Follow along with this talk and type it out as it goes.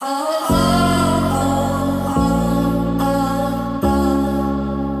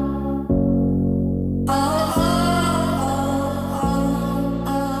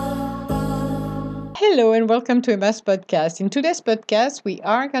Hello and welcome to Emma's podcast. In today's podcast, we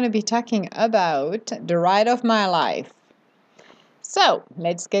are going to be talking about the ride of my life. So,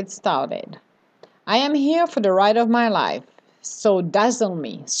 let's get started. I am here for the ride of my life. So, dazzle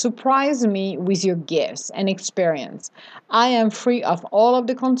me, surprise me with your gifts and experience. I am free of all of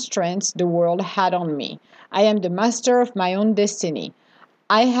the constraints the world had on me. I am the master of my own destiny.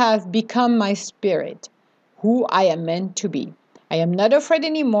 I have become my spirit, who I am meant to be. I am not afraid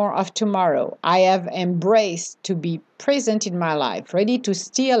anymore of tomorrow. I have embraced to be present in my life, ready to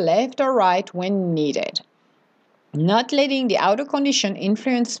steer left or right when needed. Not letting the outer condition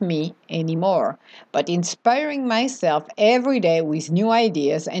influence me anymore, but inspiring myself every day with new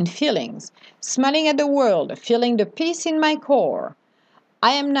ideas and feelings, smiling at the world, feeling the peace in my core.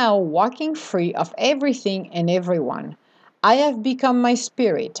 I am now walking free of everything and everyone. I have become my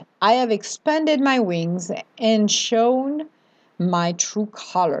spirit. I have expanded my wings and shown my true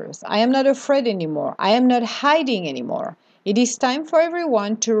colors. I am not afraid anymore. I am not hiding anymore. It is time for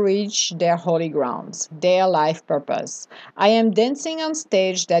everyone to reach their holy grounds, their life purpose. I am dancing on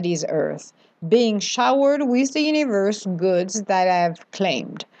stage that is earth, being showered with the universe goods that I have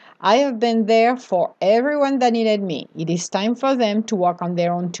claimed. I have been there for everyone that needed me. It is time for them to walk on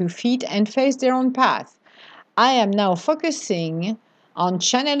their own 2 feet and face their own path. I am now focusing on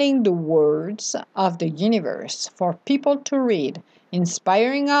channeling the words of the universe for people to read,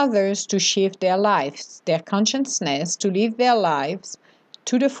 inspiring others to shift their lives, their consciousness, to live their lives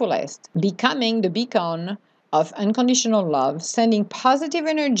to the fullest, becoming the beacon of unconditional love, sending positive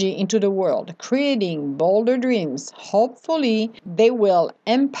energy into the world, creating bolder dreams. Hopefully, they will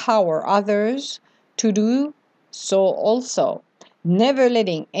empower others to do so also. Never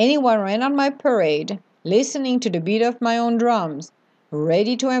letting anyone rain on my parade, listening to the beat of my own drums,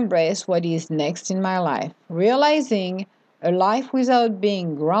 ready to embrace what is next in my life, realizing a life without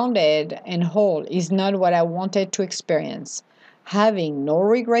being grounded and whole is not what I wanted to experience, having no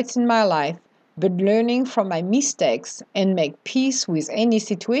regrets in my life, but learning from my mistakes and make peace with any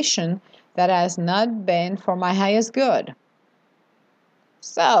situation that has not been for my highest good.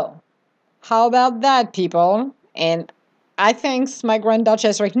 So, how about that, people? And I thanks my Grand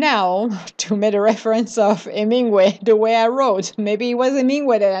Duchess right now to make a reference of Hemingway the way I wrote. Maybe it was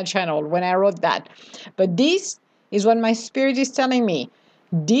Hemingway that I channeled when I wrote that. But this is what my spirit is telling me.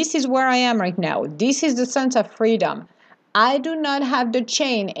 This is where I am right now. This is the sense of freedom. I do not have the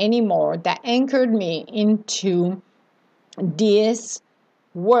chain anymore that anchored me into this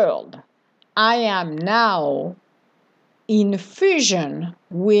world. I am now in fusion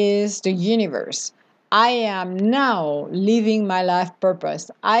with the universe. I am now living my life purpose.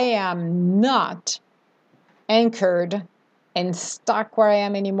 I am not anchored and stuck where I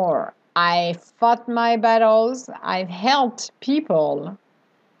am anymore. I fought my battles. I've helped people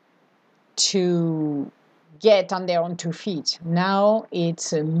to get on their own 2 feet. Now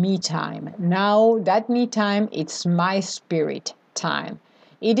it's me time. Now that me time, it's my spirit time.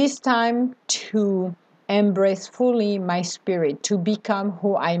 It is time to embrace fully my spirit, to become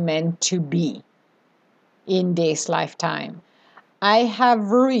who I meant to be in this lifetime. I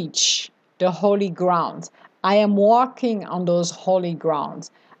have reached the holy grounds. I am walking on those holy grounds.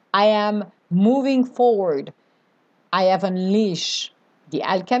 I am moving forward. I have unleashed the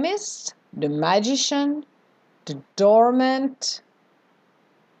alchemist, the magician, the dormant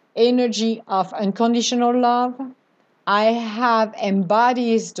energy of unconditional love. I have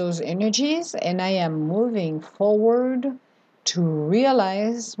embodied those energies and I am moving forward to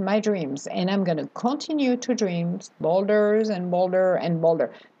realize my dreams. And I'm going to continue to dream bolder and bolder and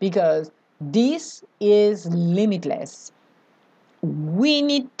bolder because this is limitless. We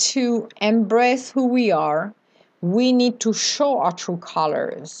need to embrace who we are. We need to show our true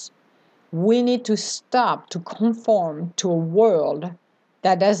colors. We need to stop to conform to a world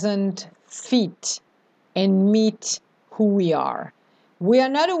that doesn't fit and meet who we are. We are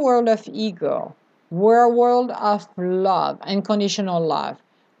not a world of ego. We're a world of love, unconditional love.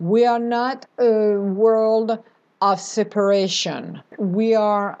 We are not a world of separation. We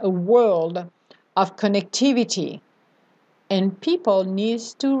are a world of connectivity. And people need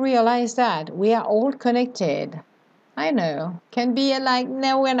to realize that we are all connected. I know. Can be like,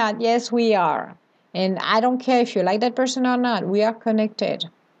 no, we're not. Yes, we are. And I don't care if you like that person or not. We are connected.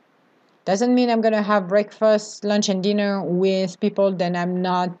 Doesn't mean I'm going to have breakfast, lunch, and dinner with people that I'm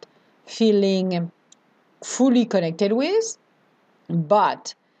not feeling fully connected with.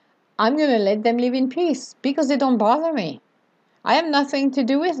 But I'm going to let them live in peace because they don't bother me. I have nothing to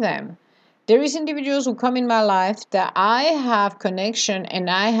do with them. There is individuals who come in my life that I have connection and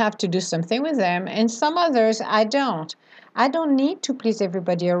I have to do something with them, and some others I don't. I don't need to please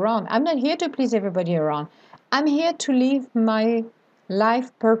everybody around. I'm not here to please everybody around. I'm here to live my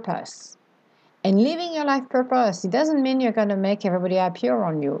life purpose. And living your life purpose, it doesn't mean you're going to make everybody happy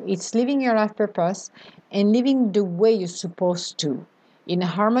around you. It's living your life purpose and living the way you're supposed to, in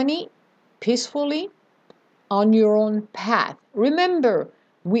harmony, peacefully, on your own path. Remember,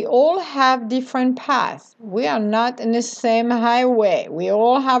 we all have different paths. We are not in the same highway. We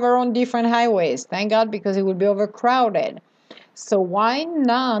all have our own different highways. Thank God, because it would be overcrowded. So why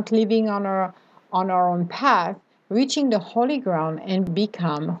not living on our own path, reaching the holy ground and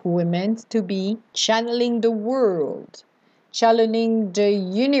become who we're meant to be, channeling the world, channeling the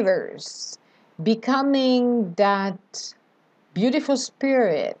universe, becoming that beautiful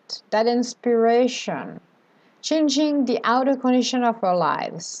spirit, that inspiration, changing the outer condition of our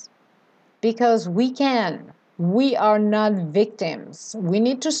lives. Because we can. We are not victims. We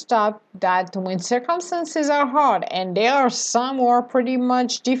need to stop that when circumstances are hard, and there are some who are pretty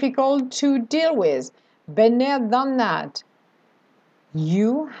much difficult to deal with. Been there, done that.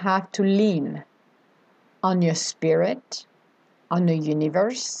 You have to lean on your spirit, on the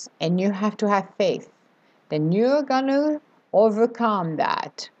universe, and you have to have faith. Then you're going to overcome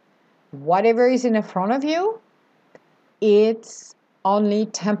that. Whatever is in front of you, it's only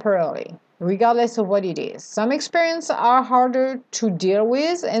temporarily, regardless of what it is. Some experiences are harder to deal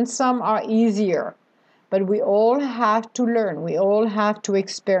with and some are easier. But we all have to learn. We all have to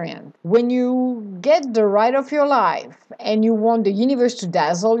experience. When you get the ride of your life and you want the universe to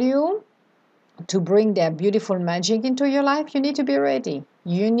dazzle you, to bring their beautiful magic into your life, you need to be ready.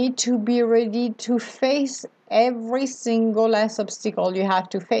 You need to be ready to face every single last obstacle you have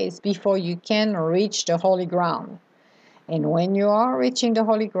to face before you can reach the holy ground. And when you are reaching the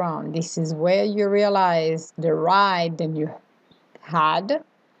holy ground, this is where you realize the ride that you had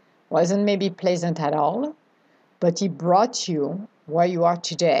wasn't maybe pleasant at all, but it brought you where you are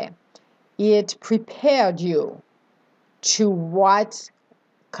today. It prepared you to what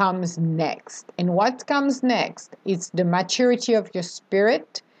comes next. And what comes next is the maturity of your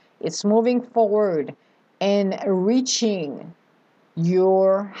spirit. It's moving forward and reaching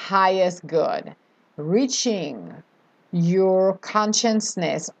your highest good, reaching your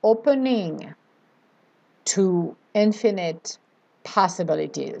consciousness, opening to infinite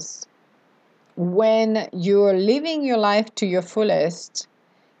possibilities. When you're living your life to your fullest,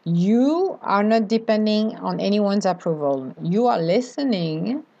 you are not depending on anyone's approval. You are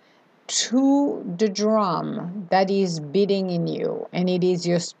listening to the drum that is beating in you, and it is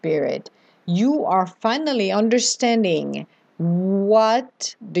your spirit. You are finally understanding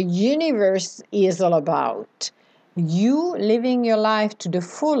what the universe is all about. You living your life to the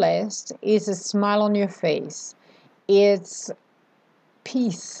fullest is a smile on your face. It's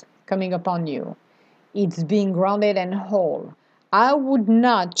peace coming upon you. It's being grounded and whole. I would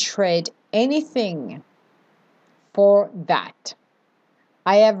not trade anything for that.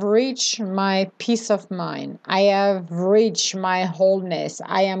 I have reached my peace of mind. I have reached my wholeness.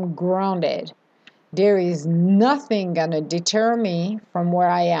 I am grounded. There is nothing going to deter me from where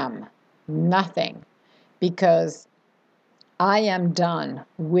I am. Nothing. Because I am done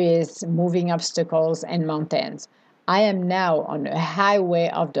with moving obstacles and mountains. I am now on the highway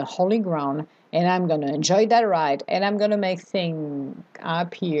of the holy ground, and I'm going to enjoy that ride, and I'm going to make things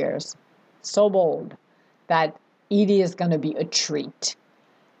appear so bold that it is going to be a treat.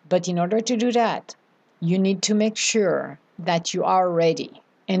 But in order to do that, you need to make sure that you are ready.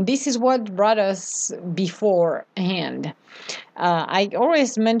 And this is what brought us beforehand. I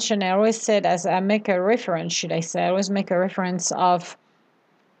always said, as I make a reference, should I say, I always make a reference of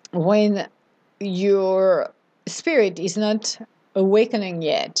when your spirit is not awakening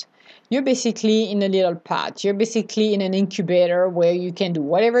yet. You're basically in a little pot. You're basically in an incubator where you can do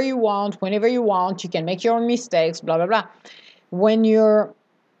whatever you want, whenever you want. You can make your own mistakes, blah, blah, blah. When your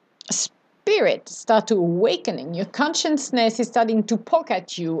spirit starts to awakening, your consciousness is starting to poke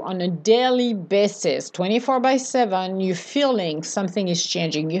at you on a daily basis, 24/7. You're feeling something is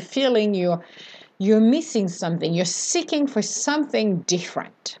changing. You're feeling you're missing something. You're seeking for something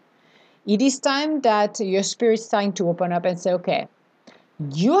different. It is time that your spirit's starting to open up and say, okay,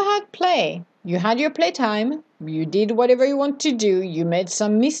 you had play. You had your playtime. You did whatever you want to do. You made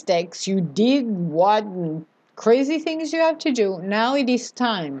some mistakes. You did what crazy things you have to do. Now it is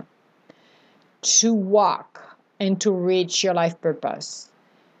time to walk and to reach your life purpose.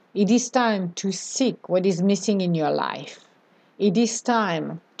 It is time to seek what is missing in your life. It is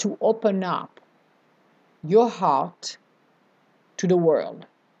time to open up your heart to the world.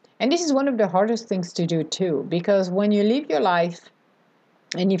 And this is one of the hardest things to do too, because when you live your life,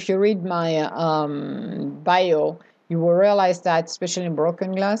 and if you read my bio, You will realize that, especially in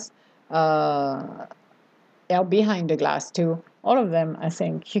broken glass, uh, behind the glass too, all of them, I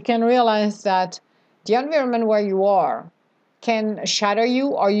think, you can realize that the environment where you are can shatter you,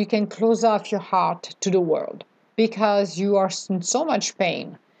 or you can close off your heart to the world because you are in so much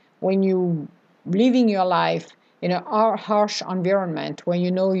pain when you living your life in a harsh environment where you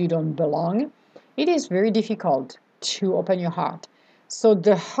know you don't belong. It is very difficult to open your heart. So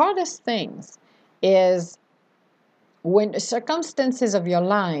the hardest things is when the circumstances of your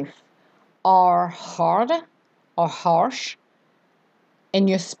life are hard or harsh, and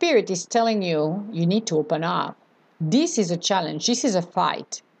your spirit is telling you you need to open up. This is a challenge. This is a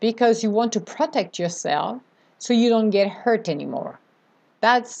fight because you want to protect yourself so you don't get hurt anymore.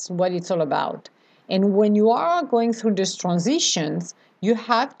 That's what it's all about. And when you are going through these transitions, you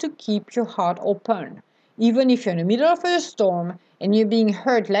have to keep your heart open. Even if you're in the middle of a storm and you're being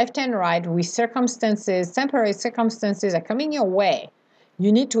hurt left and right with circumstances, temporary circumstances are coming your way,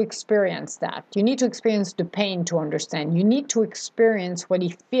 you need to experience that. You need to experience the pain to understand. You need to experience what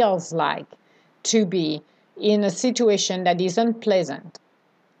it feels like to be in a situation that is unpleasant.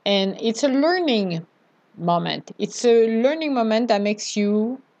 And it's a learning moment. It's a learning moment that makes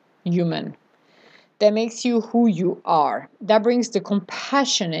you human, that makes you who you are, that brings the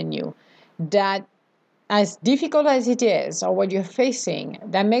compassion in you, that as difficult as it is or what you're facing,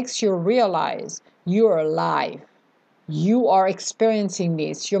 that makes you realize you're alive. You are experiencing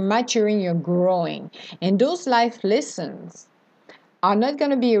this, you're maturing, you're growing. And those life lessons are not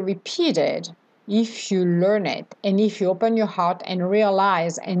going to be repeated if you learn it and if you open your heart and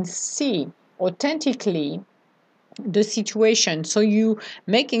realize and see authentically the situation. So you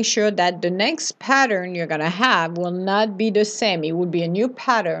making sure that the next pattern you're going to have will not be the same. It will be a new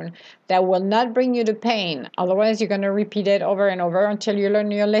pattern that will not bring you the pain. Otherwise, you're going to repeat it over and over until you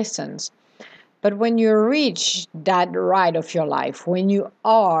learn your lessons. But when you reach that ride of your life, when you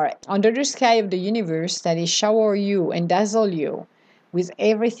are under the sky of the universe that is shower you and dazzle you with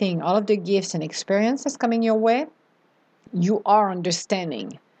everything, all of the gifts and experiences coming your way, you are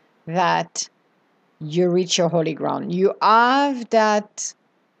understanding that you reach your holy ground. You have that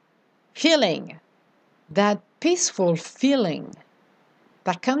feeling, that peaceful feeling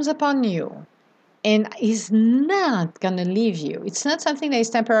that comes upon you and is not going to leave you. It's not something that is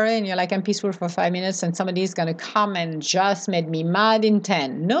temporary and you're like, I'm peaceful for 5 minutes and somebody is going to come and just made me mad in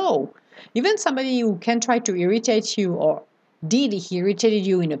 10. No. Even somebody who can try to irritate you or did irritated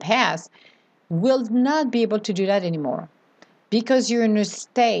you in the past will not be able to do that anymore because you're in a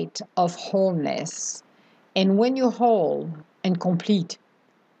state of wholeness. And when you're whole and complete,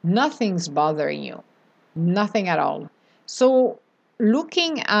 nothing's bothering you. Nothing at all. So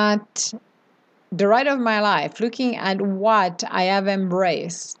looking at the ride of my life, looking at what I have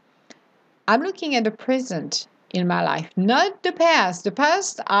embraced, I'm looking at the present in my life, not the past. The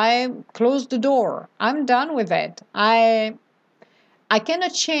past, I closed the door. I'm done with it. I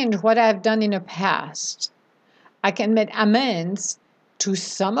cannot change what I've done in the past. I can make amends to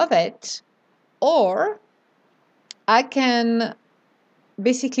some of it, or I can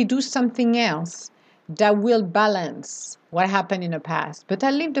basically do something else that will balance what happened in the past. But I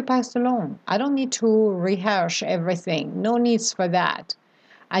leave the past alone. I don't need to rehash everything. No needs for that.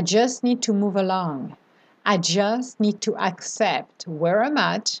 I just need to move along. I just need to accept where I'm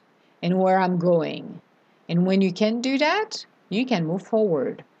at and where I'm going. And when you can do that, you can move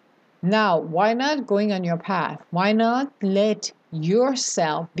forward. Now, why not going on your path? Why not let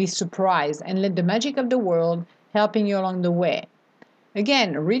yourself be surprised and let the magic of the world helping you along the way?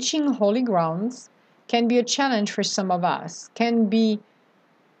 Again, reaching holy grounds can be a challenge for some of us, can be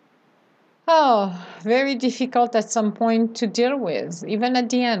very difficult at some point to deal with. Even at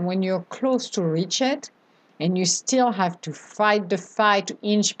the end, when you're close to reach it, and you still have to fight the fight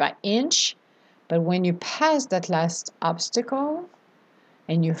inch by inch. But when you pass that last obstacle,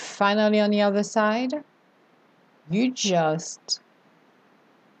 and you're finally on the other side, you just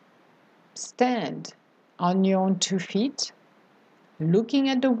stand on your own 2 feet, looking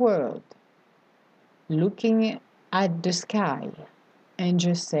at the world, looking at the sky, and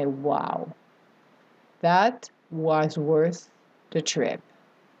just say, wow, that was worth the trip.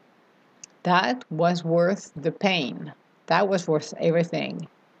 That was worth the pain. That was worth everything.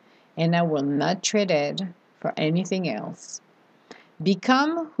 And I will not trade it for anything else.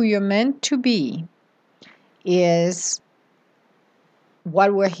 Become who you're meant to be is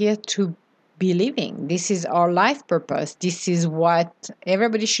what we're here to be living. This is our life purpose. This is what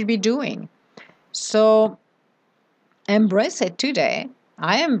everybody should be doing. So embrace it today.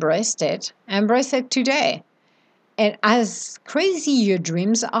 I embraced it. Embrace it today. And as crazy your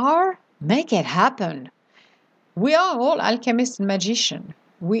dreams are, make it happen. We are all alchemists and magicians.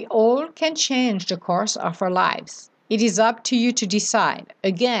 We all can change the course of our lives. It is up to you to decide.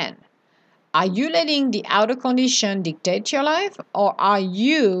 Again, are you letting the outer condition dictate your life, or are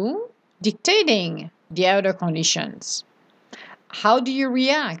you dictating the outer conditions? How do you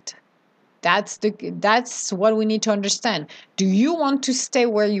react? That's what we need to understand. Do you want to stay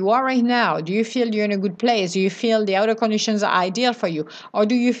where you are right now? Do you feel you're in a good place? Do you feel the outer conditions are ideal for you? Or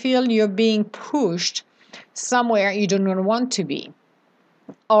do you feel you're being pushed somewhere you do not want to be?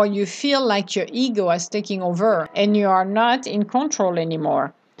 Or you feel like your ego is taking over and you are not in control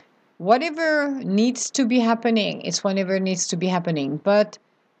anymore? Whatever needs to be happening, it's whenever it needs to be happening. But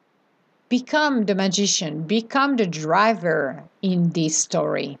become the magician, become the driver in this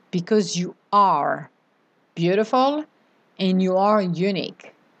story, because you are beautiful and you are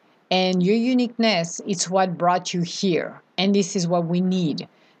unique. And your uniqueness is what brought you here. And this is what we need.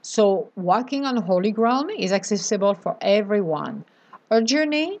 So walking on holy ground is accessible for everyone. Our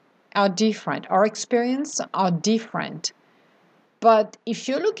journey are different. Our experience are different. But if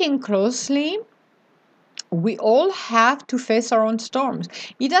you're looking closely, we all have to face our own storms.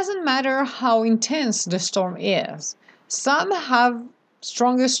 It doesn't matter how intense the storm is. Some have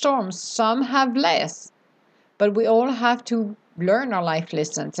stronger storms, some have less. But we all have to learn our life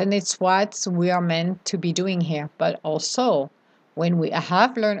lessons, and it's what we are meant to be doing here. But also, when we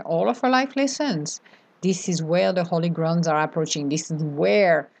have learned all of our life lessons, this is where the holy grounds are approaching. This is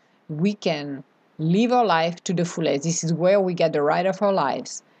where we can live our life to the fullest. This is where we get the ride of our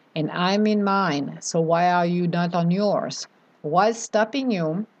lives. And I'm in mine, so why are you not on yours? What's stopping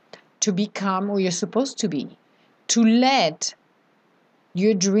you to become who you're supposed to be? To let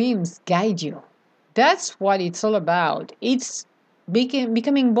your dreams guide you. That's what it's all about. It's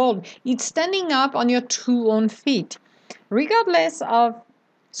becoming bold. It's standing up on your two own feet. Regardless of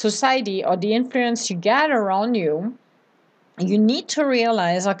society or the influence you get around you, you need to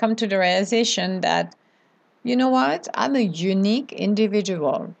realize or come to the realization that, you know what? I'm a unique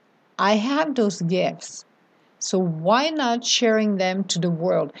individual. I have those gifts. So why not sharing them to the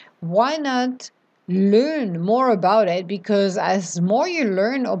world? Why not learn more about it? Because as more you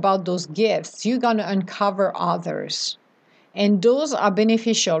learn about those gifts, you're going to uncover others. And those are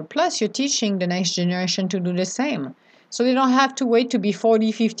beneficial. Plus, you're teaching the next generation to do the same. So they don't have to wait to be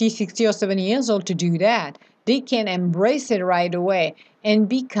 40, 50, 60, or 70 years old to do that. They can embrace it right away and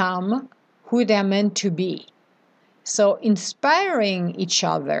become who they're meant to be. So inspiring each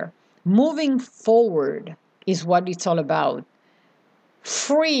other, moving forward is what it's all about.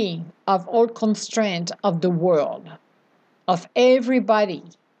 Free of all constraint of the world, of everybody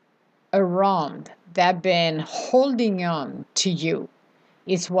around that been holding on to you,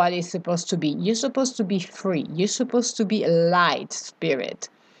 is what it's supposed to be. You're supposed to be free. You're supposed to be a light spirit.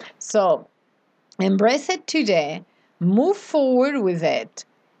 So embrace it today, move forward with it,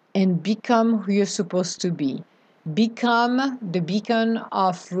 and become who you're supposed to be. Become the beacon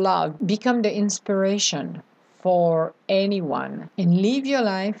of love. Become the inspiration for anyone. And live your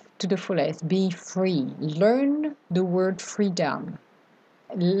life to the fullest. Be free. Learn the word freedom.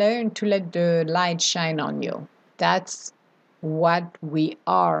 Learn to let the light shine on you. That's what we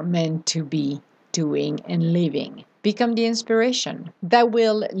are meant to be doing and living. Become the inspiration that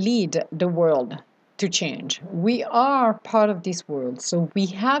will lead the world to change. We are part of this world, so we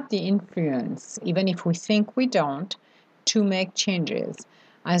have the influence, even if we think we don't, to make changes.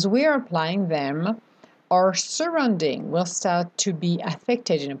 As we are applying them, our surrounding will start to be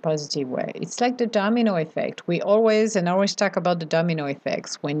affected in a positive way. It's like the domino effect. We always talk about the domino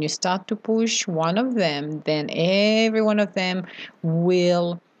effects. When you start to push one of them, then every one of them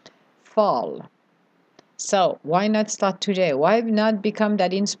will fall. So why not start today? Why not become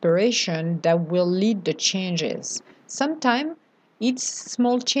that inspiration that will lead the changes? Sometimes it's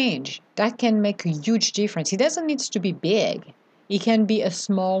small change that can make a huge difference. It doesn't need to be big. It can be a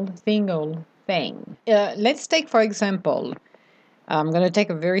small single thing. Let's take, for example, I'm going to take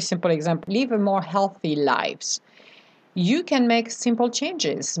a very simple example. Live a more healthy lives. You can make simple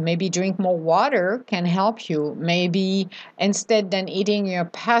changes. Maybe drink more water can help you. Maybe instead than eating your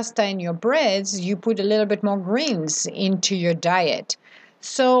pasta and your breads, you put a little bit more greens into your diet.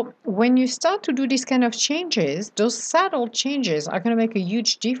 So when you start to do these kind of changes, those subtle changes are going to make a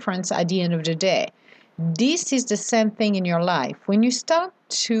huge difference at the end of the day. This is the same thing in your life. When you start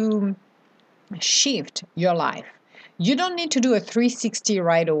to shift your life, you don't need to do a 360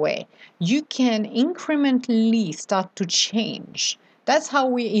 right away. You can incrementally start to change. That's how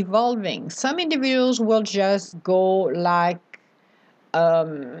we're evolving. Some individuals will just go like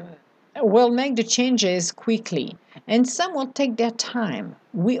will make the changes quickly, and some will take their time.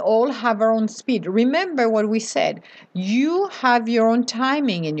 We all have our own speed. Remember what we said. You have your own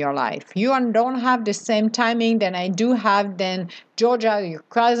timing in your life. You don't have the same timing than I do have than Georgia, your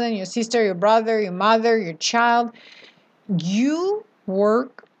cousin, your sister, your brother, your mother, your child. You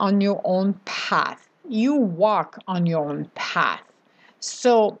work on your own path. You walk on your own path.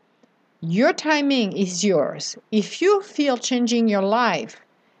 So your timing is yours. If you feel changing your life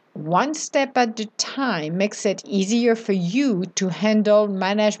one step at a time makes it easier for you to handle,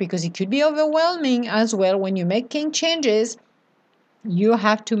 manage, because it could be overwhelming as well when you're making changes. You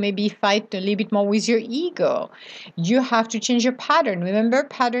have to maybe fight a little bit more with your ego. You have to change your pattern. Remember,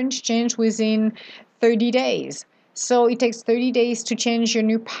 patterns change within 30 days. So it takes 30 days to change your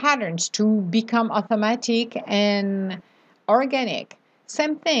new patterns to become automatic and organic.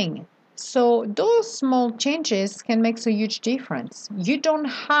 Same thing. So those small changes can make a huge difference. You don't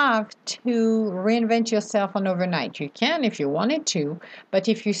have to reinvent yourself on overnight. You can if you wanted to, but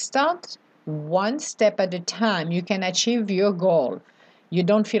if you start one step at a time, you can achieve your goal. You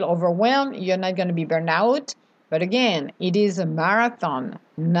don't feel overwhelmed, you're not going to be burned out. But again, it is a marathon,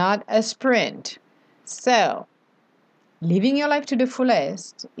 not a sprint. So, living your life to the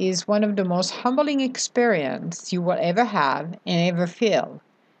fullest is one of the most humbling experiences you will ever have and ever feel.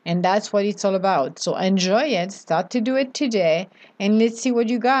 And that's what it's all about. So enjoy it, start to do it today, and let's see what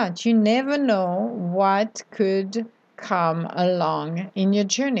you got. You never know what could come along in your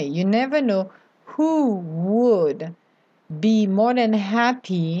journey. You never know who would be more than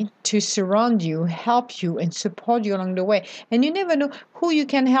happy to surround you, help you, and support you along the way. And you never know who you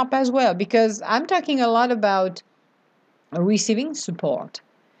can help as well, because I'm talking a lot about receiving support,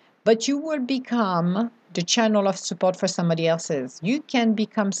 but you will become the channel of support for somebody else's. You can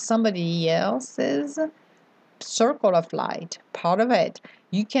become somebody else's circle of light, part of it.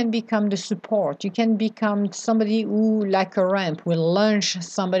 You can become the support. You can become somebody who, like a ramp, will launch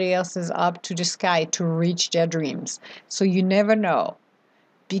somebody else's up to the sky to reach their dreams. So you never know.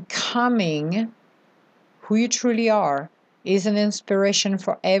 Becoming who you truly are is an inspiration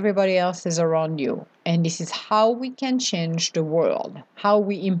for everybody else is around you. And this is how we can change the world, how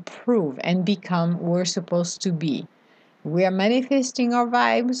we improve and become who we're supposed to be. We are manifesting our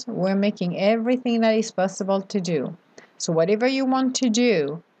vibes. We're making everything that is possible to do. So whatever you want to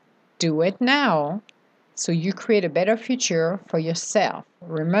do it now so you create a better future for yourself.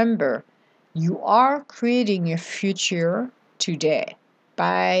 Remember, you are creating your future today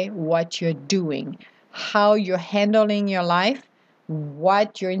by what you're doing, how you're handling your life,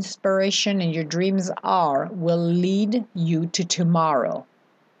 what your inspiration and your dreams are will lead you to tomorrow.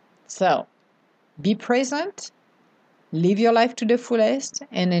 So be present, live your life to the fullest,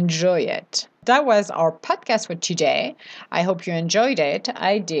 and enjoy it. That was our podcast for today. I hope you enjoyed it.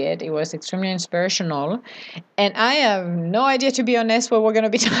 I did. It was extremely inspirational. And I have no idea, to be honest, what we're going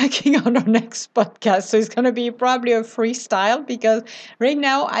to be talking on our next podcast. So it's going to be probably a freestyle because right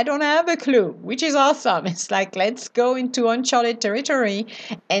now I don't have a clue, which is awesome. It's like, let's go into uncharted territory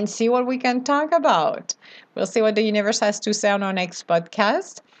and see what we can talk about. We'll see what the universe has to say on our next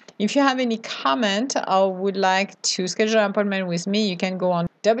podcast. If you have any comment or would like to schedule an appointment with me, you can go on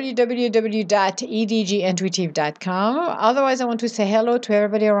www.edgintuitive.com. Otherwise, I want to say hello to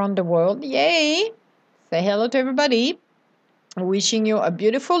everybody around the world. Yay! Say hello to everybody. Wishing you a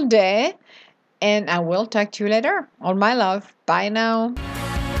beautiful day. And I will talk to you later. All my love. Bye now.